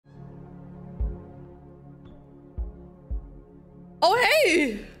Oh,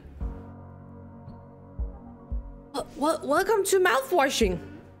 hey! Welcome to mouthwashing.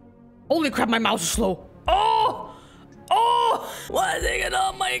 Holy crap, my mouse is slow. Oh! Oh! What is it?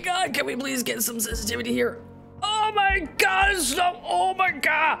 Oh my god, can we please get some sensitivity here? Oh my god, it's slow. Oh my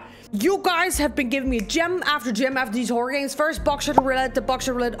god. You guys have been giving me gem after these horror games. First, Boxer Roulette, the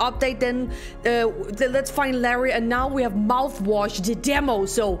Boxer Roulette update, then Let's Find Larry, and now we have Mouthwash, the demo.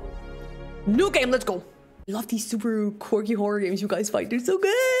 So, new game, let's go. I love these super quirky horror games you guys find. They're so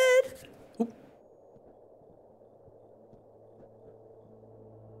good. Oop.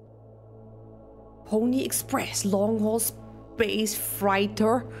 Pony Express, Long Haul Space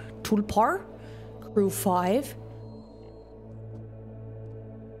Fighter, Tulpar, Crew 5.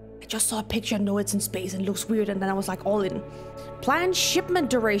 I just saw a picture and know it's in space and looks weird, and then I was like all in. Planned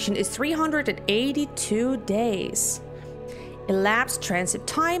shipment duration is 382 days. Elapsed transit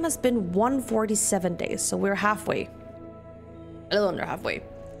time has been 147 days, so we're halfway. A little under halfway.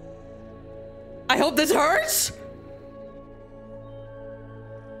 I hope this hurts!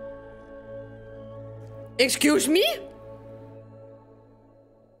 Excuse me?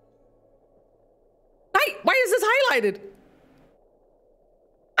 Why is this highlighted?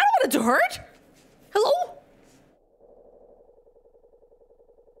 I don't want it to hurt. Hello?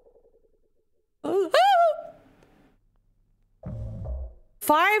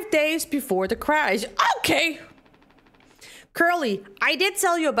 5 days before the crash. Okay. Curly, I did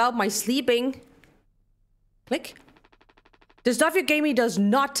tell you about my sleeping. Click. The stuff you gave me does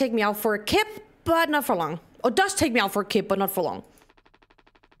not take me out for a kip, but not for long. Or does take me out for a kip, but not for long.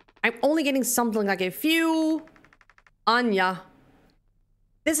 I'm only getting something like a few. Anya.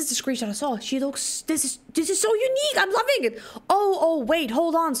 This is the screenshot I saw. She looks... This is so unique. I'm loving it. Oh, wait.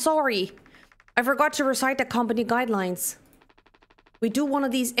 Hold on. Sorry. I forgot to recite the company guidelines. We do one of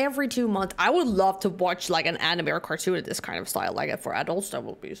these every 2 months. I would love to watch like an anime or cartoon in this kind of style. Like for adults, that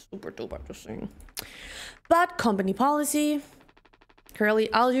would be super dope. I'm just saying. But company policy.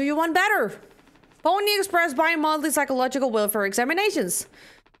 Curly, I'll do you one better. Pony Express bi-monthly psychological welfare examinations.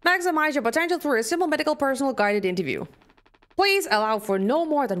 Maximize your potential through a simple medical personal guided interview. Please allow for no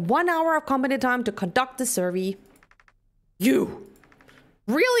more than 1 hour of company time to conduct the survey. You.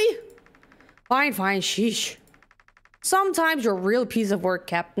 Really? Fine, sheesh. Sometimes you're a real piece of work,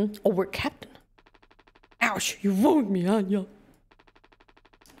 Captain. Oh, we're Captain. Ouch, you wound me, Anya.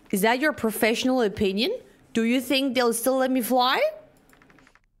 Is that your professional opinion? Do you think they'll still let me fly?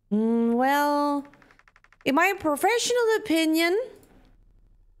 Well, in my professional opinion...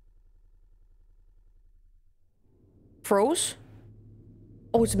 Froze?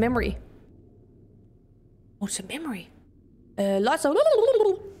 Oh, it's a memory. Oh, it's a memory. Lots of...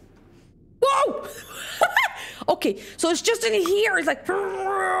 Whoa! Okay, so it's just in here. It's like...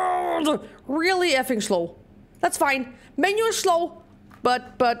 Really effing slow. That's fine. Menu is slow.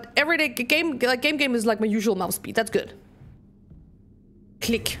 But everyday game is like my usual mouse speed. That's good.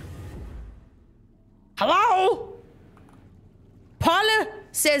 Click. Hello? Paula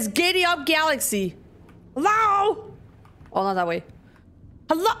says giddy up galaxy. Hello? Oh, not that way.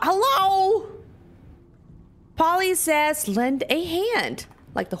 Hello? Polly says lend a hand.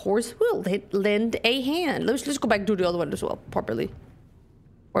 Like the horse will lend a hand. Let's go back and do the other one as well properly.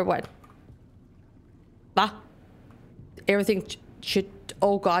 Or what? Ah. Everything should...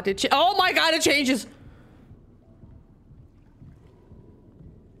 Oh god, oh my god, it changes.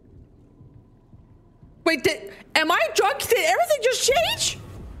 Wait, am I drunk? Did everything just change?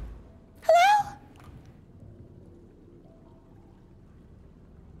 Hello?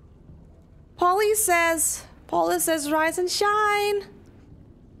 Paula says rise and shine.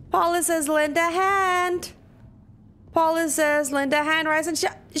 Paula says lend a hand. Paula says lend a hand, rise and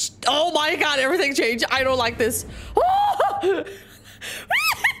shine. Oh my god, everything changed. I don't like this. Oh! Off to a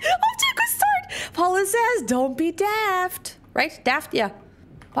good start. Paula says don't be daft. Right? Daft, yeah.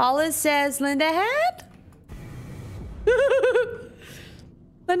 Paula says lend a hand.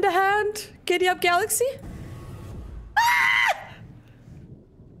 Lend a hand. Giddy up galaxy. Ah!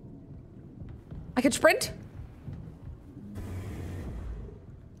 I can sprint.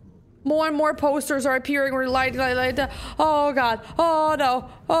 More and more posters are appearing. We're light. Oh god. Oh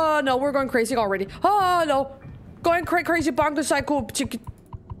no. We're going crazy already. Oh no. Going crazy bonkers psycho.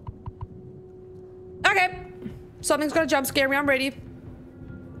 Okay. Something's gonna jump scare me. I'm ready.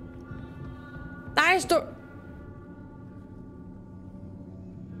 Nice door.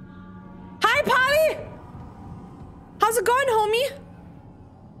 Hi, Polly. How's it going, homie?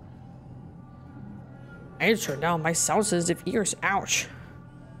 I need to turn down my sound sensitive ears. Ouch.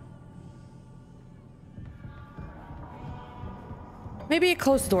 Maybe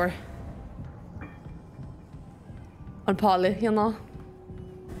close the door. on Polly, you know?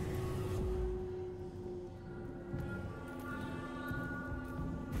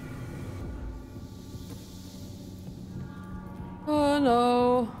 Oh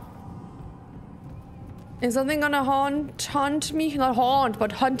no. Is something gonna hunt me? Not haunt,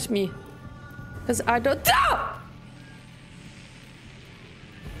 but hunt me. Because I don't... Ah!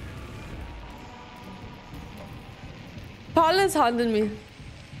 Paul is hunting me.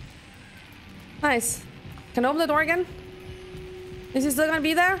 Nice. Can I open the door again? Is he still gonna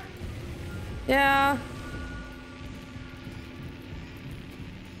be there? Yeah.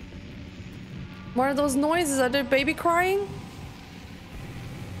 What are those noises? Are there baby crying?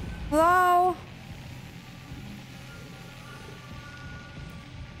 Hello?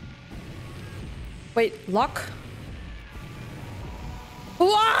 Wait, lock?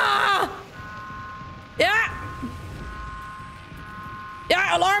 Wah! Yeah!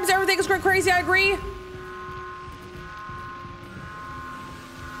 Yeah, alarms, everything is going crazy, I agree.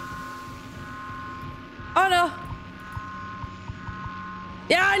 Oh no.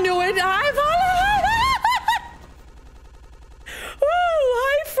 Yeah, I knew it. Hi, Paula. Ooh,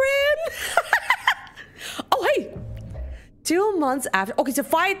 hi, friend. Oh, hey. 2 months after. Okay, so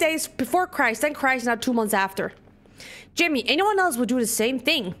 5 days before Christ, then Christ, now 2 months after. Jimmy, anyone else would do the same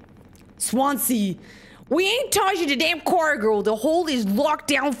thing. Swansea, we ain't touching the damn cargo. The hold is locked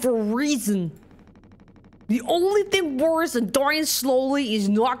down for a reason. The only thing worse than dying slowly is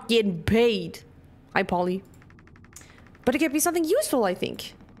not getting paid. Hi, Polly. But it could be something useful, I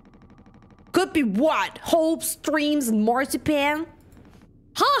think. Could be what? Hopes, dreams, and marzipan?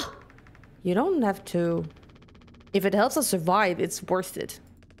 Huh? You don't have to. If it helps us survive, it's worth it.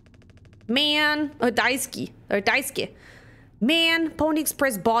 Man, Daisuke. Man, Pony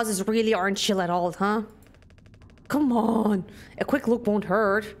Express bosses really aren't chill at all, huh? Come on. A quick look won't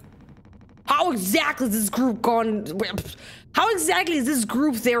hurt. How exactly is this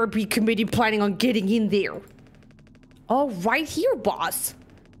group therapy committee planning on getting in there? Oh, right here, boss.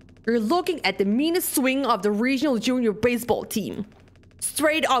 You're looking at the meanest swing of the regional junior baseball team.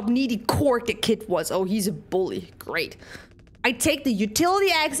 Straight up needy cork the kid was. Oh, he's a bully. Great. I take the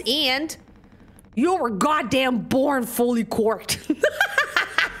utility axe and... You were goddamn born fully corked.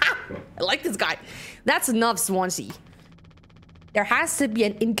 I like this guy. That's enough, Swansea. There has to be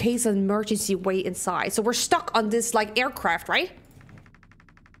an in case of emergency way inside. So we're stuck on this, like, aircraft, right?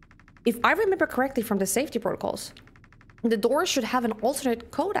 If I remember correctly from the safety protocols, the door should have an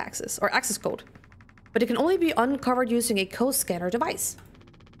alternate code access, or access code. But it can only be uncovered using a code scanner device.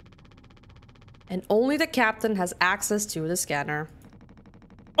 And only the captain has access to the scanner.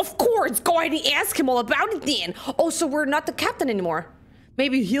 Of course! Go ahead and ask him all about it then! Oh, so we're not the captain anymore.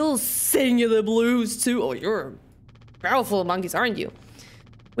 Maybe he'll sing you the blues too. Oh, you're a barrel full of monkeys, aren't you?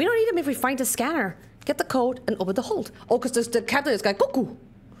 We don't need him if we find the scanner. Get the code and open the hold. Oh, because the captain is like, cuckoo.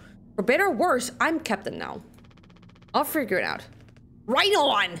 For better or worse, I'm captain now. I'll figure it out. Right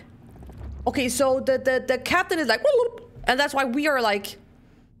on! Okay, so the captain is like, whoop, and that's why we are like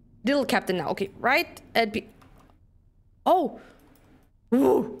little captain now. Okay, right? And be... Oh.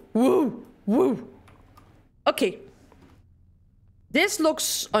 Woo, woo, woo. Okay. This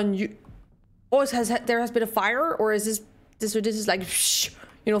looks on you. Oh, there has been a fire, or is this is like,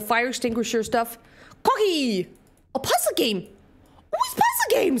 you know, fire extinguisher stuff. Cookie, a puzzle game. Oh, it's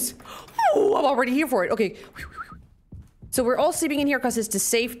puzzle games. Oh, I'm already here for it. Okay. So we're all sleeping in here because it's the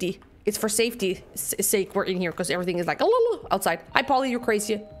safety. It's for safety's sake we're in here because everything is like outside. Hi, Polly, you're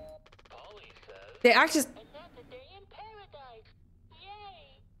crazy. Polly says, they actually. Another day in paradise. Yay.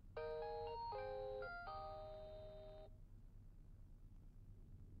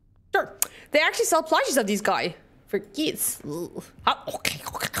 Sure. They actually sell plushies of these guy for kids. Okay.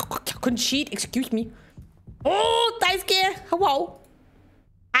 Couldn't cheat. Excuse me. Oh, Daisuke. Hello.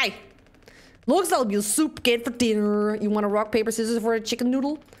 Hi. Looks like it'll be a soup get for dinner. You want a rock, paper, scissors for a chicken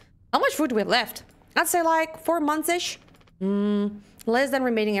noodle? How much food do we have left? I'd say like 4 months-ish. Less than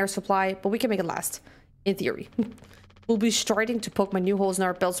remaining air supply, but we can make it last. In theory. We'll be starting to poke my new holes in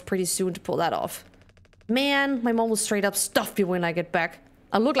our belts pretty soon to pull that off. Man, my mom will straight up stuff me when I get back.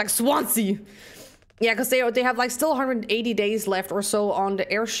 I look like Swansea. Yeah, because they have like still 180 days left or so on the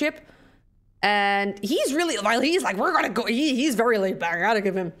airship. And he's really, well, he's like, we're gonna go, he's very laid back. I gotta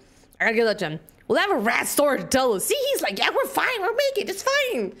give that to him. We'll have a rat story to tell us. See, he's like, yeah, we're fine, we're making it, it's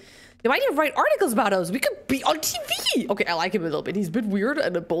fine. They might even write articles about us. We could be on TV. Okay, I like him a little bit. He's a bit weird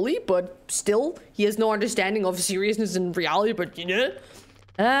and a bully, but still, he has no understanding of seriousness and reality, but you know.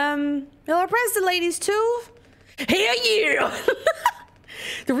 We'll impress the ladies too. Hell yeah!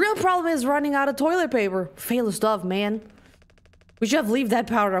 The real problem is running out of toilet paper. Fail stuff, man. We should have leave that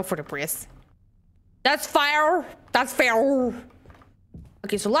powder out for the press. That's fair. That's fair.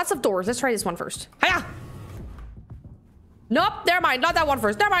 Okay, so lots of doors. Let's try this one first. Hiya! Nope, never mind. Not that one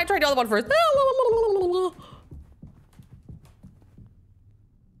first. Never mind. Try the other one first.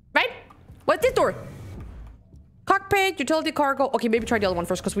 Right? What's this door? Cockpit, utility cargo. Okay, maybe try the other one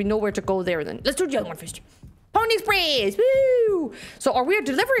first because we know where to go there then. Let's do the other one first. Pony Express! Woo! So are we a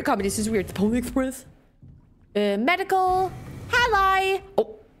delivery company? This is weird. Pony Express. Medical. Hello.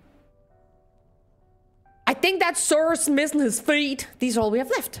 Oh. I think that Sir's missing his feet. These are all we have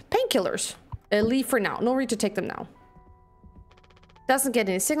left. Painkillers. Leave for now. No need to take them now. Doesn't get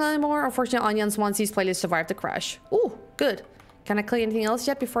any signal anymore. Unfortunately, Anya and Swansea's playlist survived the crash. Ooh, good. Can I click anything else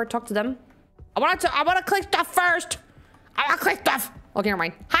yet before I talk to them? I want to click stuff first. I want to click stuff. Okay, never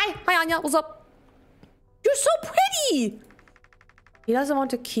mind. Hi, Anya. What's up? You're so pretty. He doesn't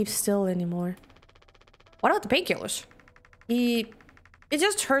want to keep still anymore. What about the painkillers? It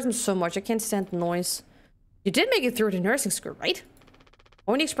just hurts him so much. I can't stand the noise. You did make it through the nursing school, right?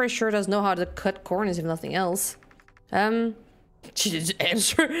 Pony Express sure does know how to cut corners if nothing else. She didn't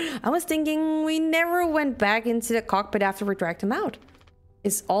answer. I was thinking we never went back into the cockpit after we dragged him out.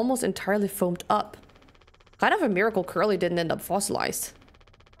 It's almost entirely foamed up. Kind of a miracle Curly didn't end up fossilized.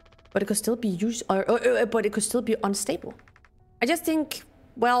 But it could still be used, but it could still be unstable. I just think,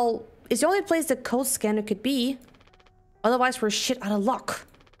 well, it's the only place the code scanner could be. Otherwise, we're shit out of luck.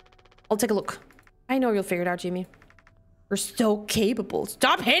 I'll take a look. I know you'll figure it out, Jimmy. You're so capable.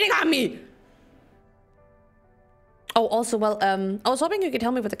 Stop hating on me! Oh, also, well, I was hoping you could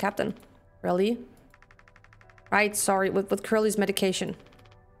help me with the captain. Really? Right, sorry, with Curly's medication.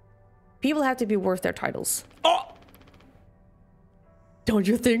 People have to be worth their titles. Oh! Don't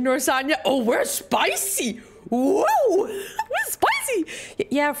you think, Norsanya? Oh, we're spicy! Woo! We're spicy!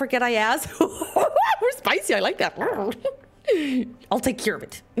 Yeah, forget I asked. We're spicy, I like that. I'll take care of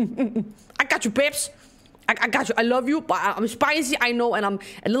it. I got you, babes. I got you. I love you, but I'm spicy, I know, and I'm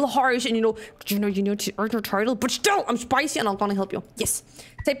a little harsh, and you know to earn your title, but still, I'm spicy, and I'm gonna help you. Yes.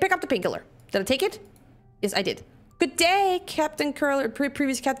 Pick up the painkiller. Did I take it? Yes, I did. Good day, Captain Curler,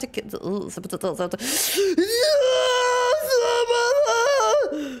 previous Captain.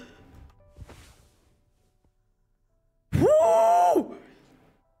 Woo!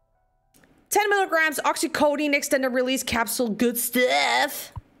 10 milligrams oxycodone extended release capsule. Good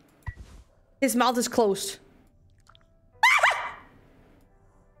stuff. His mouth is closed.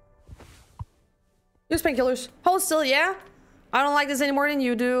 Use painkillers. Hold still, yeah? I don't like this any more than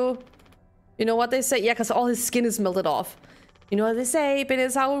you do. You know what they say? Yeah, because all his skin is melted off. You know what they say? But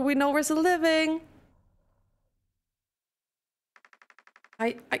it's how we know we're still living.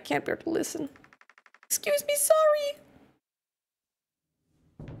 I can't bear to listen. Excuse me, sorry.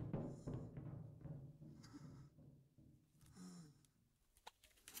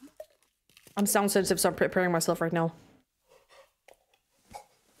 I'm sound sensitive, so I'm preparing myself right now.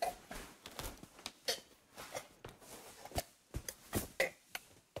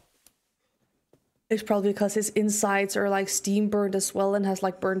 It's probably because his insides are like steam burned as well and has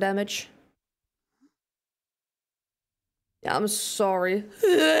like burn damage. Yeah, I'm sorry.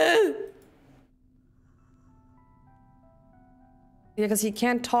 Yeah, because he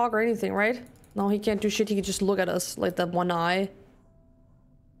can't talk or anything, right? No, he can't do shit. He can just look at us like that one eye.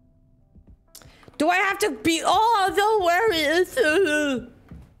 Do I have to be? Oh, don't worry.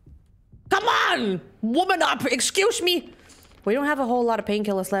 Come on, woman up. Excuse me. We don't have a whole lot of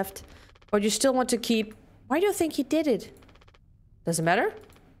painkillers left. But you still want to keep... Why do you think he did it? Doesn't matter.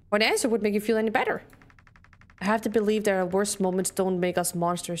 What answer would make you feel any better? I have to believe there are worse moments don't make us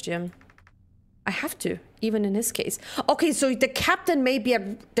monsters, Jim. I have to, even in his case. Okay, so the captain may be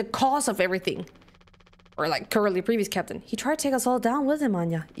the cause of everything. Or like Curly, previous captain. He tried to take us all down with him,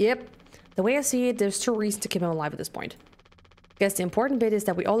 Anya. Yep. The way I see it, there's two reasons to keep him alive at this point. Guess the important bit is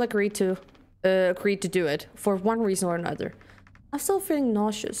that we all agreed to do it for one reason or another. I'm still feeling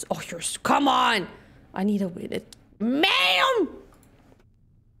nauseous. Oh, come on! I need a minute. Ma'am!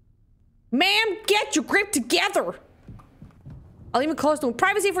 Ma'am, get your grip together! I'll even close no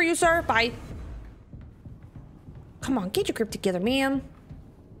privacy for you, sir. Bye. Come on, get your grip together, ma'am.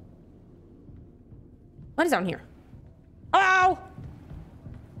 What is down here? Oh!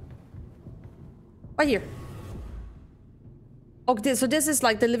 Right here. Okay, so this is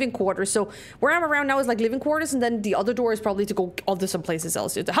like the living quarters. So where I'm around now is like living quarters, and then the other door is probably to go to some places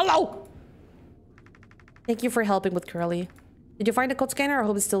else. Hello! Thank you for helping with Curly. Did you find the code scanner? I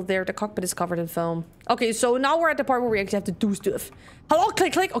hope it's still there. The cockpit is covered in foam. Okay, so now we're at the part where we actually have to do stuff. Hello,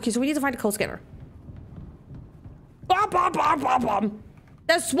 click, click. Okay, so we need to find the code scanner. Bom, bom, bom, bom, bom.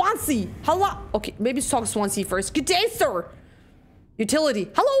 There's Swansea. Hello. Okay, maybe talk to Swansea first. Good day, sir. Utility.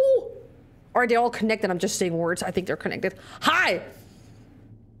 Hello. Or are they all connected? I'm just saying words. I think they're connected. Hi!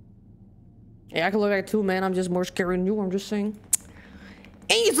 Yeah, I can look like it too, man. I'm just more scary than you. I'm just saying.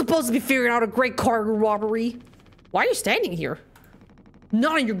 Ain't you supposed to be figuring out a great cargo robbery? Why are you standing here?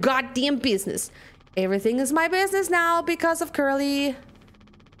 None of your goddamn business. Everything is my business now because of Curly.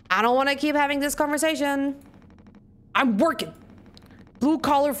 I don't want to keep having this conversation. I'm working.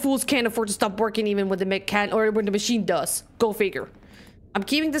 Blue-collar fools can't afford to stop working even when when the machine does. Go figure. I'm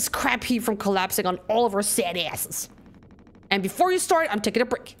keeping this crap heap from collapsing on all of our sad asses. And before you start, I'm taking a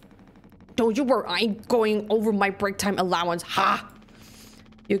break. Don't you worry, I ain't going over my break time allowance. Ha!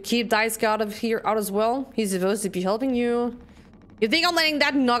 You keep Daisuke out of here out as well? He's supposed to be helping you. You think I'm letting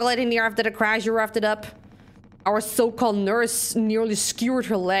that knucklehead in here after the crash you roughed it up? Our so-called nurse nearly skewered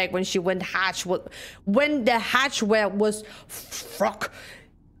her leg when she went hatch. When the hatchway was... Fuck.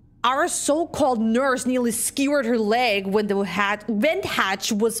 Our so-called nurse nearly skewered her leg when the vent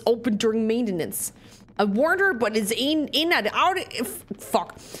hatch was open during maintenance. I warned her, but it's in and out.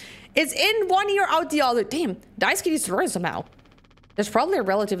 Fuck. It's in one ear, out the other. Damn. Daisuke needs to learn somehow. There's probably a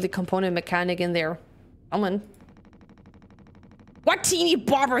relatively component mechanic in there. Come on. What teeny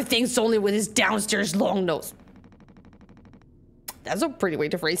bobber thinks only with his downstairs long nose? That's a pretty way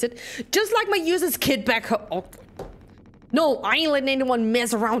to phrase it. Just like my useless kid back home. Oh. No, I ain't letting anyone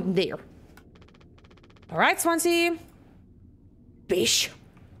mess around in there. Alright, Swansea. Bish.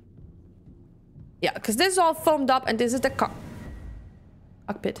 Yeah, because this is all foamed up and this is the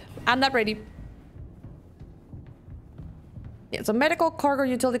cockpit. I'm not ready. Yeah, it's a medical cargo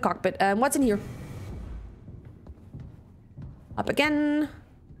utility cockpit. What's in here? Up again.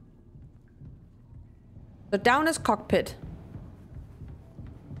 The down is cockpit.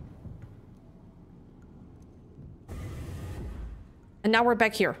 And now we're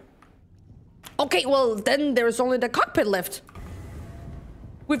back here. Okay, well, then there's only the cockpit left.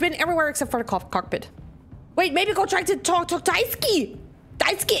 We've been everywhere except for the cockpit. Wait, maybe go try to talk to Daisuke.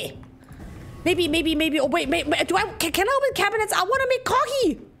 Daisuke. Maybe. Oh, wait, can I open cabinets? I want to make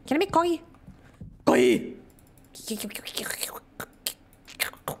coffee. Can I make coffee? Coffee.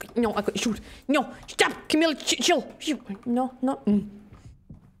 No, I could shoot. No, stop. Camilla, chill. No.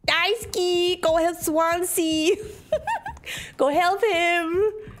 Daisuke, go help Swansea. Go help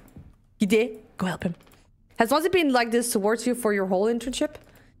him. You did? Go help him. Has Swansea been like this towards you for your whole internship?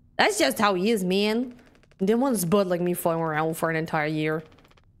 That's just how he is, man. He didn't want his bud like me following around for an entire year.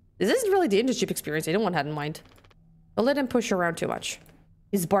 This isn't really the internship experience anyone had in mind. Don't let him push you around too much.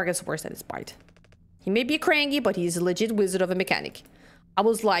 His bark is worse than his bite. He may be cranky, but he's a legit wizard of a mechanic. I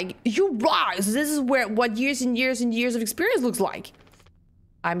was like, you rise! This is what years and years and years of experience looks like.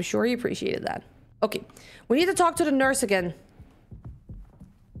 I'm sure he appreciated that. Okay, we need to talk to the nurse again.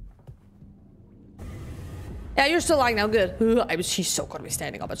 Yeah, you're still lying now. Good. She's so gonna be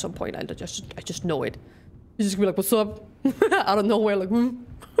standing up at some point. I just know it. She's just gonna be like, "What's up?" Out of nowhere, like, Ma'am.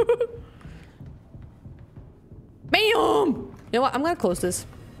 You know what? I'm gonna close this.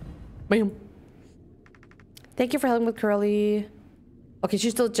 Ma'am. Thank you for helping with Curly. Okay,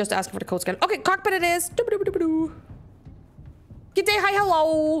 she's still just asking for the code scan. Okay, cockpit it is. Good day, hi,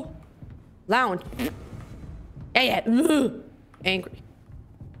 hello. Lounge. Yeah. Angry.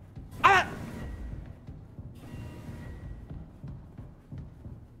 Ah!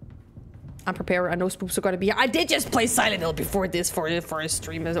 I'm prepared. I know spooks are gonna be here. I did just play Silent Hill before this for a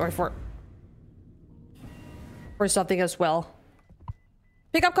stream or for something as well.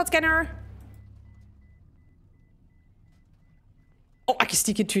 Pick up code scanner. Oh, I can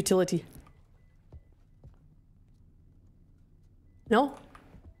sneak into utility. No?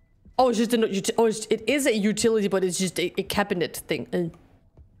 Oh, it's just it is a utility, but it's just a cabinet thing.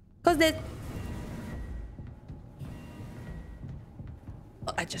 Cause that.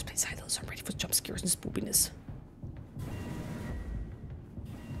 Oh, I just played Silent Hill, so I'm ready for jump scares and spoopiness.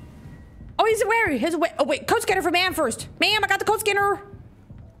 Oh, he's aware. Oh wait, code scanner for ma'am first. Ma'am, I got the code scanner.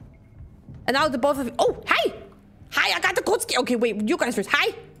 And now the both of you. Oh, hi. Hi, I got the code scanner. Okay, wait, you guys first.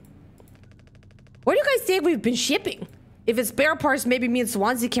 Hi. Where do you guys think we've been shipping? If it's spare parts, maybe me and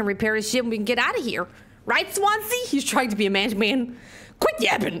Swansea can repair his ship and we can get out of here. Right, Swansea? He's trying to be a man. Quit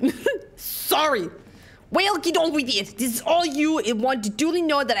yapping. Sorry. Well, get on with it. This is all you. I want to duly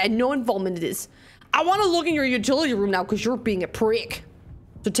know that I had no involvement in this. I want to look in your utility room now because you're being a prick.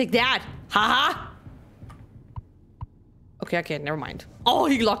 So take that. Haha. Okay, never mind. Oh,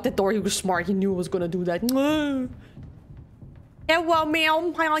 he locked the door. He was smart. He knew I was going to do that. Yeah, well,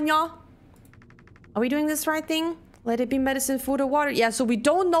 ma'am. Hi, Anya. Are we doing this right thing? Let it be medicine, food, or water. Yeah, so we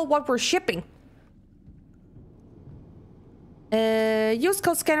don't know what we're shipping. Use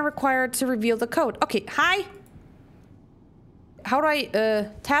code scanner required to reveal the code. Okay, hi. How do I,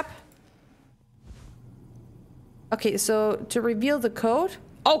 tap? Okay, so to reveal the code.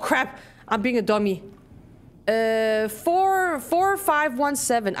 Oh crap! I'm being a dummy.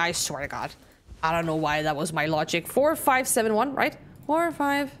 4517. I swear to God. I don't know why that was my logic. 4571, right?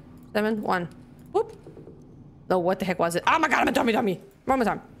 4571. Whoop. No, what the heck was it? Oh my God, I'm a dummy. One more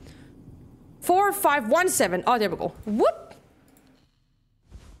time. 4517. Oh, there we go. Whoop.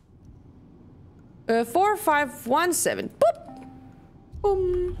 4517. Boop.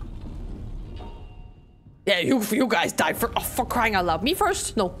 Boom. Yeah, you guys died for crying out loud. Me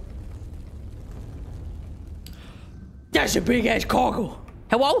first? No. That's a big ass cargo.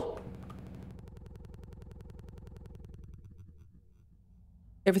 Hello?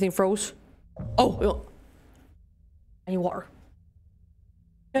 Everything froze. Oh, any water?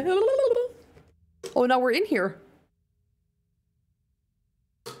 Oh, now we're in here.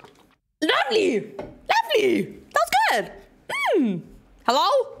 Lovely! That's good! Hello?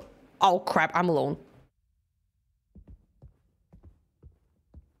 Oh crap, I'm alone.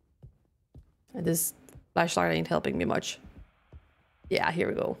 And this flashlight ain't helping me much. Yeah, here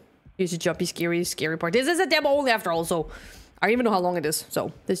we go. Here's a jumpy, scary part. This is a demo only after all, so I don't even know how long it is.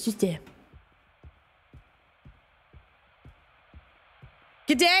 So, this is just there.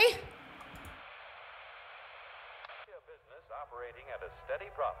 Good day. A business operating at a steady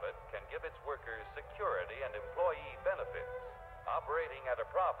profit can give its workers security and employee benefits. Operating at a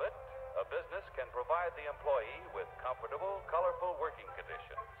profit, a business can provide the employee with comfortable, colorful working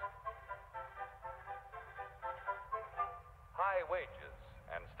conditions, high wages,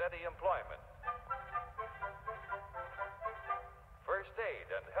 and steady employment, first aid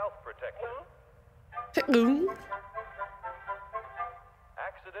and health protection,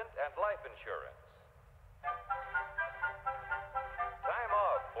 accident and life insurance, time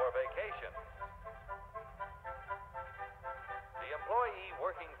off for vacation. The employee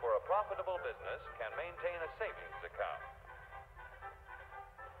working for a profitable business can maintain a savings account,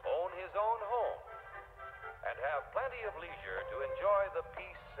 own his own home, and have plenty of leisure to enjoy the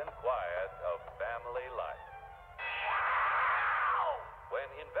peace and quiet of family life. When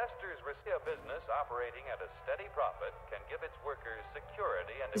investors receive a business operating at a steady profit can give its workers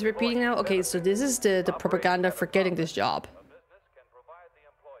security and Is repeating now? Okay, so this is the propaganda for getting this job. A business can provide the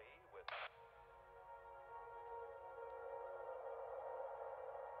employee with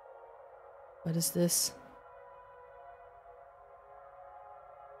What is this?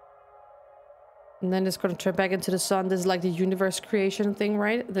 And then it's gonna turn back into the sun. This is like the universe creation thing,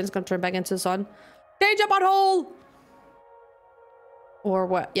 right? Then it's gonna turn back into the sun. Danger butthole! Or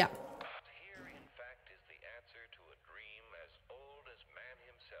what? Yeah. Here, in fact, is the answer to a dream as old as man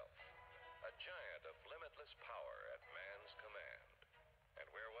himself. A giant of limitless power at man's command. And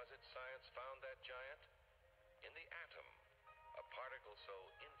where was it science found that giant? In the atom. A particle so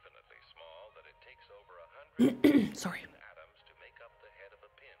infinitely small that it takes over 100 Sorry. atoms to make up the head of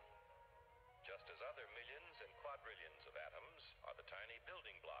a pin. Just as other millions and quadrillions of atoms are the tiny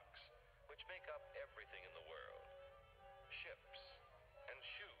building blocks which make up everything in the world. Ships and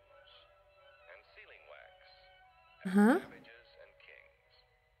shoes and sealing wax and cabbages and kings.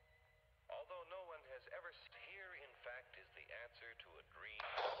 Although no one has ever here, in fact, is the answer to a dream.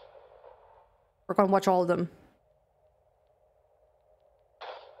 We're gonna watch all of them.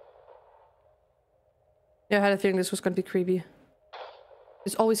 Yeah, I had a feeling this was gonna be creepy.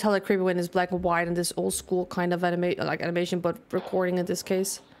 It's always hella creepy when it's black and white and this old school kind of animation, but recording in this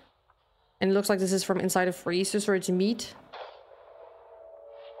case. And it looks like this is from inside a freezer, so it's meat.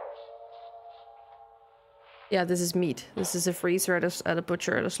 Yeah, this is meat. This is a freezer at a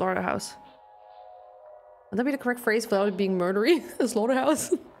butcher at a slaughterhouse. Would that be the correct phrase without it being murdery? A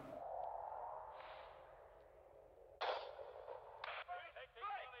slaughterhouse?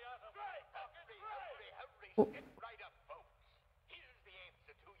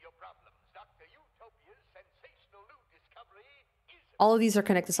 All of these are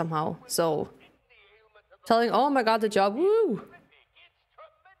connected somehow, so telling, oh my god, the job, woo!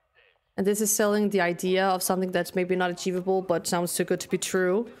 And this is selling the idea of something that's maybe not achievable, but sounds too good to be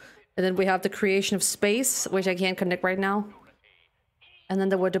true. And then we have the creation of space, which I can't connect right now. And then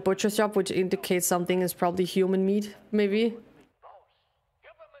there were the butcher's shop, which indicates something is probably human meat, maybe.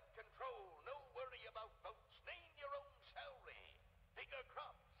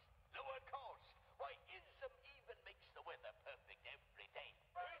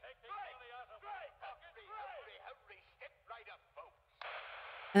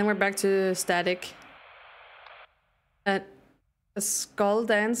 And we're back to static. And a skull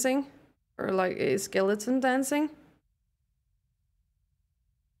dancing? Or like a skeleton dancing?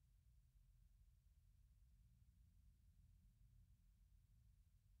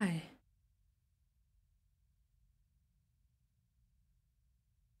 Hi.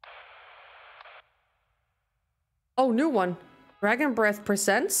 Oh, new one. Dragon Breath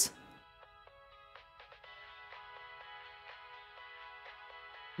presents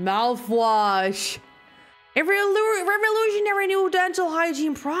Mouthwash. A revolutionary new dental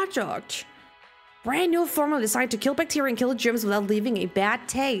hygiene product. Brand new formula designed to kill bacteria and kill germs without leaving a bad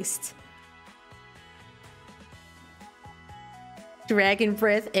taste. Dragon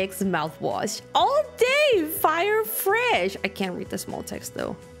Breath X Mouthwash. All day! Fire fresh! I can't read the small text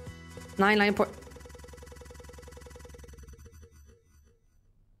though. 99 point.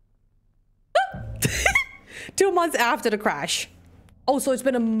 2 months after the crash. Oh, so it's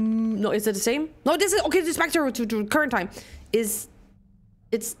been a... No, is it the same? No, this is... Okay, this is back to current time. This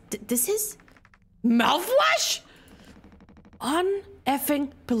is... Mouthwash?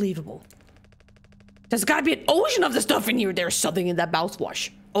 Un-effing believable. There's gotta be an ocean of the stuff in here. There's something in that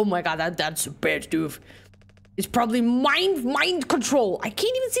mouthwash. Oh my god, that's bad stuff. It's probably mind control. I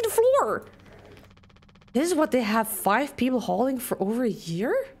can't even see the floor. This is what they have 5 people hauling for over a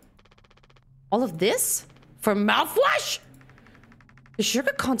year? All of this? For mouthwash? The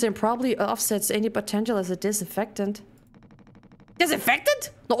sugar content probably offsets any potential as a disinfectant.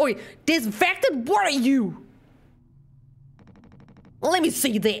 Disinfectant? No, wait. Disinfectant? What are you? Let me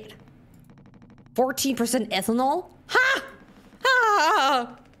see that. 14% ethanol? Ha!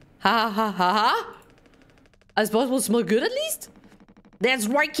 Ha! Ha ha ha ha! I suppose we'll smell good at least? That's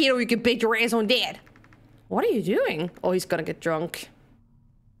right, kiddo. You can bet your ass on that. What are you doing? Oh, he's gonna get drunk.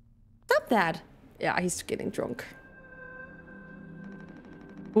 Stop that. Yeah, he's getting drunk.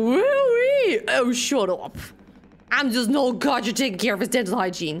 Woo-wee! Oh, shut up. I'm just no god you're taking care of his dental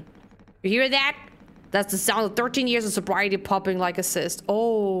hygiene. You hear that? That's the sound of 13 years of sobriety popping like a cyst.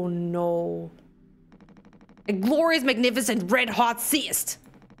 Oh, no. A glorious, magnificent, red-hot cyst.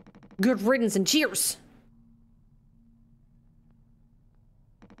 Good riddance and cheers.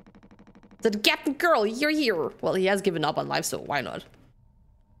 So the Captain Girl, you're here. Well, he has given up on life, so why not?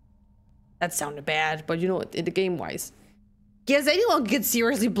 That sounded bad, but you know what, in the game-wise. Guess anyone gets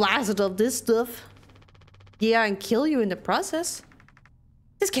seriously blasted of this stuff. Yeah, and kill you in the process.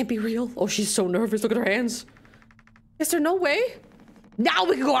 This can't be real. Oh, she's so nervous. Look at her hands. Is there no way? Now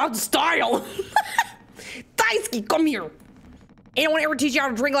we can go out in style. Daisuke, come here. Anyone ever teach you how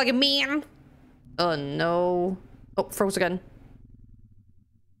to drink like a man? Oh, no. Oh, froze again.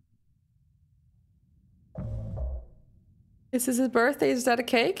 Is this his birthday? Is that a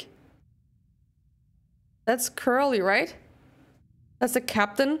cake? That's Curly, right? That's the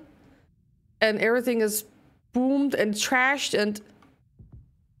captain. And everything is boomed and trashed and...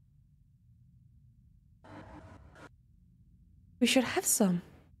 We should have some.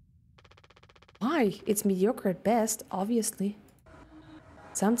 Why? It's mediocre at best, obviously.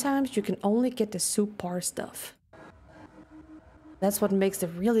 Sometimes you can only get the subpar stuff. That's what makes the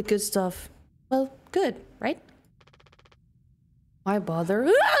really good stuff, well, good, right? Why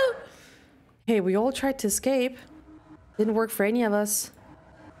bother? Hey, we all tried to escape. Didn't work for any of us.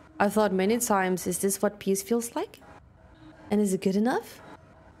 I thought many times, is this what peace feels like? And is it good enough?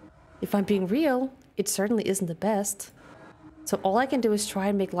 If I'm being real, it certainly isn't the best. So all I can do is try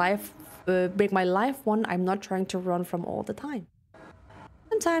and make my life one I'm not trying to run from all the time.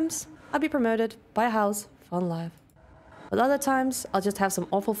 Sometimes I'll be promoted, buy a house, fun life. But other times I'll just have some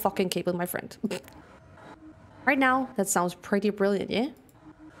awful fucking cake with my friend. Right now, that sounds pretty brilliant, yeah?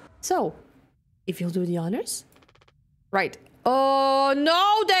 So, if you'll do the honors? Right. Oh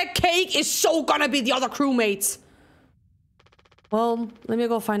no, that cake is so gonna be the other crewmates. Well, let me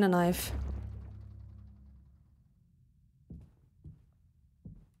go find a knife.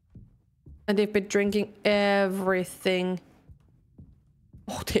 And they've been drinking everything.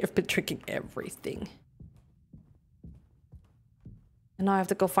 Oh, they have been drinking everything. And now I have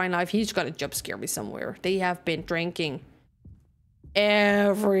to go find a knife. He's gotta jump scare me somewhere. They have been drinking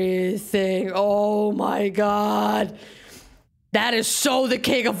everything. Oh my god. That is so the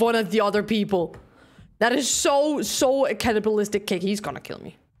cake of one of the other people. That is so a cannibalistic cake. He's gonna kill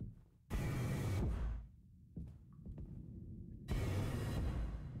me.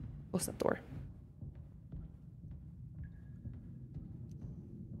 Close that door.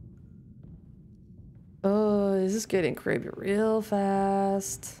 Oh, this is getting creepy real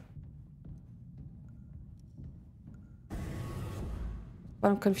fast. But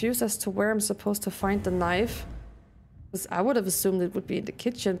I'm confused as to where I'm supposed to find the knife. Because I would have assumed it would be in the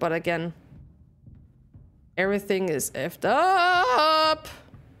kitchen, but again, everything is effed up.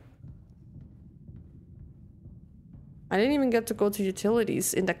 I didn't even get to go to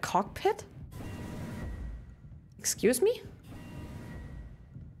utilities in the cockpit. Excuse me?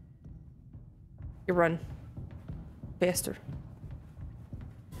 You run. Faster.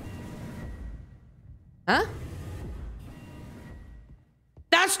 Huh?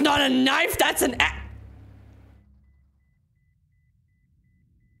 That's not a knife, that's an axe.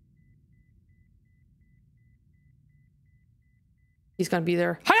 He's gonna be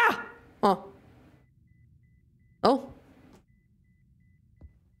there. Hiya! Oh. Oh.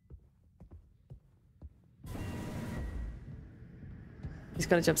 He's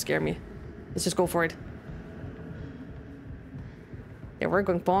gonna jump scare me. Let's just go for it. Yeah, we're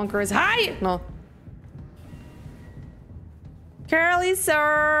going bonkers. Hi! No. Curly,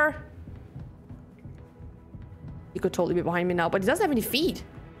 sir! He could totally be behind me now, but he doesn't have any feet.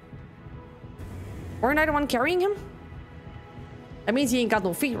 Weren't I the one carrying him? That means he ain't got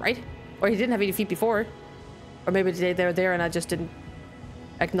no feet, right? Or he didn't have any feet before. Or maybe they're there and I just didn't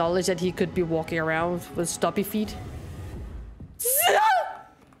acknowledge that he could be walking around with stubby feet.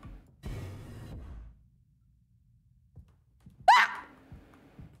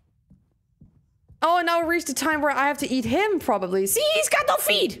 Oh, now we reached the time where I have to eat him, probably. See, he's got no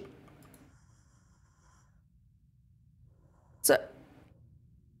feet! So...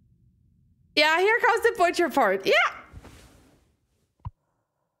 yeah, here comes the butcher part. Yeah!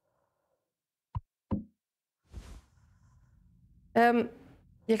 Yeah,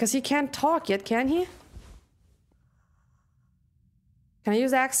 because he can't talk yet, can he? Can I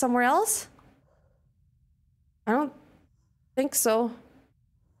use the axe somewhere else? I don't think so.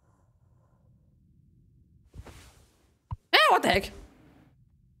 Eh, what the heck?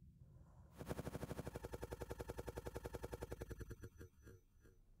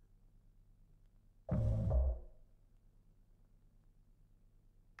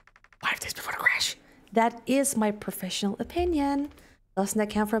 Days before the crash. That is my professional opinion. Doesn't that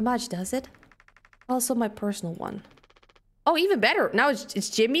count for much, does it? Also my personal one. Oh, even better. Now it's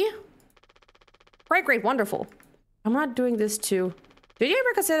Jimmy. Great, great, wonderful. I'm not doing this to... did you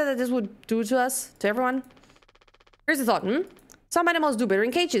ever consider that this would do to us? To everyone? Here's the thought, Some animals do better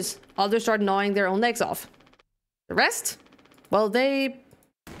in cages. Others start gnawing their own legs off. The rest? Well, they...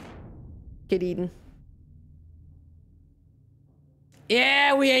 get eaten.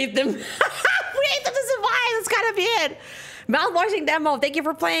 Yeah, we ate them. We ate them to survive. That's gotta be it. Mouthwashing demo. Thank you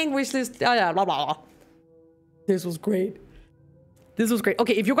for playing. Wishlist. Blah, blah, blah. This was great. This was great.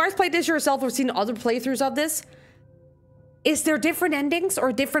 Okay, if you guys played this yourself or seen other playthroughs of this, is there different endings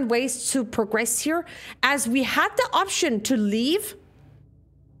or different ways to progress here? As we had the option to leave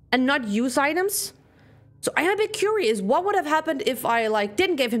and not use items. So I am a bit curious. What would have happened if I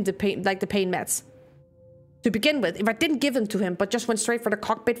didn't give him the pain, the pain meds? To begin with, if I didn't give them to him, but just went straight for the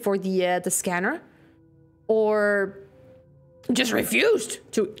cockpit for the scanner, or just refused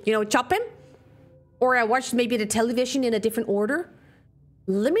to, chop him, or I watched maybe the television in a different order.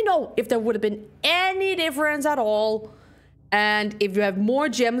 Let me know if there would have been any difference at all, and if you have more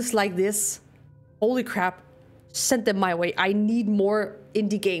gems like this, holy crap, send them my way. I need more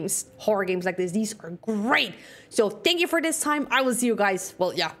indie games, horror games like this. These are great. So thank you for this time. I will see you guys,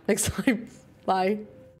 well, yeah, next time. Bye.